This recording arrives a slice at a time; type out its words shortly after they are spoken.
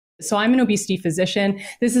So I'm an obesity physician.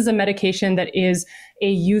 This is a medication that is a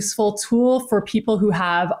useful tool for people who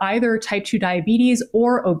have either type 2 diabetes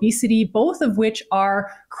or obesity, both of which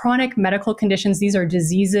are chronic medical conditions. These are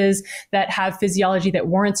diseases that have physiology that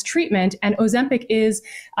warrants treatment. And Ozempic is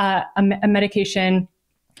a medication.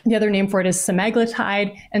 The other name for it is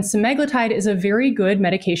semaglutide. And semaglutide is a very good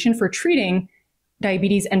medication for treating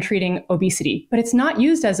diabetes and treating obesity, but it's not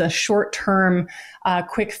used as a short-term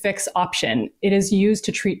quick fix option. It is used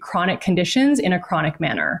to treat chronic conditions in a chronic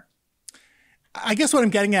manner. I guess what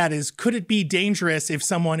I'm getting at is, could it be dangerous if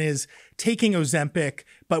someone is taking Ozempic,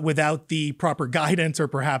 but without the proper guidance or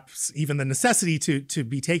perhaps even the necessity to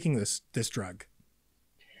be taking this drug?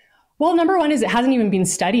 Well, number one is it hasn't even been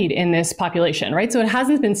studied in this population, right? So it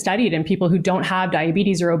hasn't been studied in people who don't have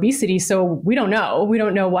diabetes or obesity. So we don't know. We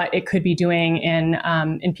don't know what it could be doing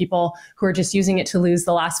in people who are just using it to lose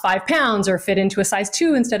the last 5 pounds or fit into a size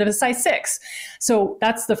 2 instead of a size 6. So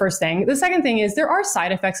that's the first thing. The second thing is there are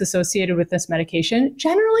side effects associated with this medication.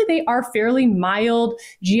 Generally, they are fairly mild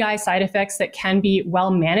GI side effects that can be well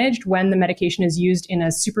managed when the medication is used in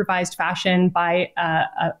a supervised fashion by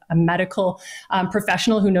a medical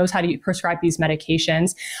professional who knows how to prescribe these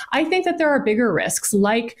medications. I think that there are bigger risks,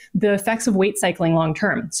 like the effects of weight cycling long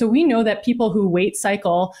term. So we know that people who weight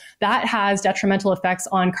cycle, that has detrimental effects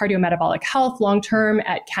on cardiometabolic health long term.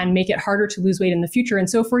 It can make it harder to lose weight in the future. And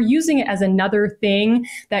so if we're using it as another thing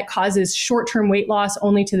that causes short-term weight loss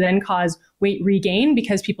only to then cause weight regain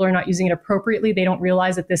because people are not using it appropriately, they don't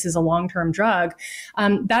realize that this is a long-term drug,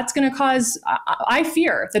 that's going to cause, I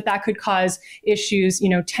fear that that could cause issues,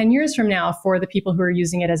 10 years from now for the people who are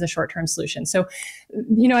using it as a short-term solution. So,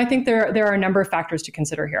 I think there are a number of factors to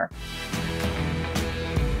consider here.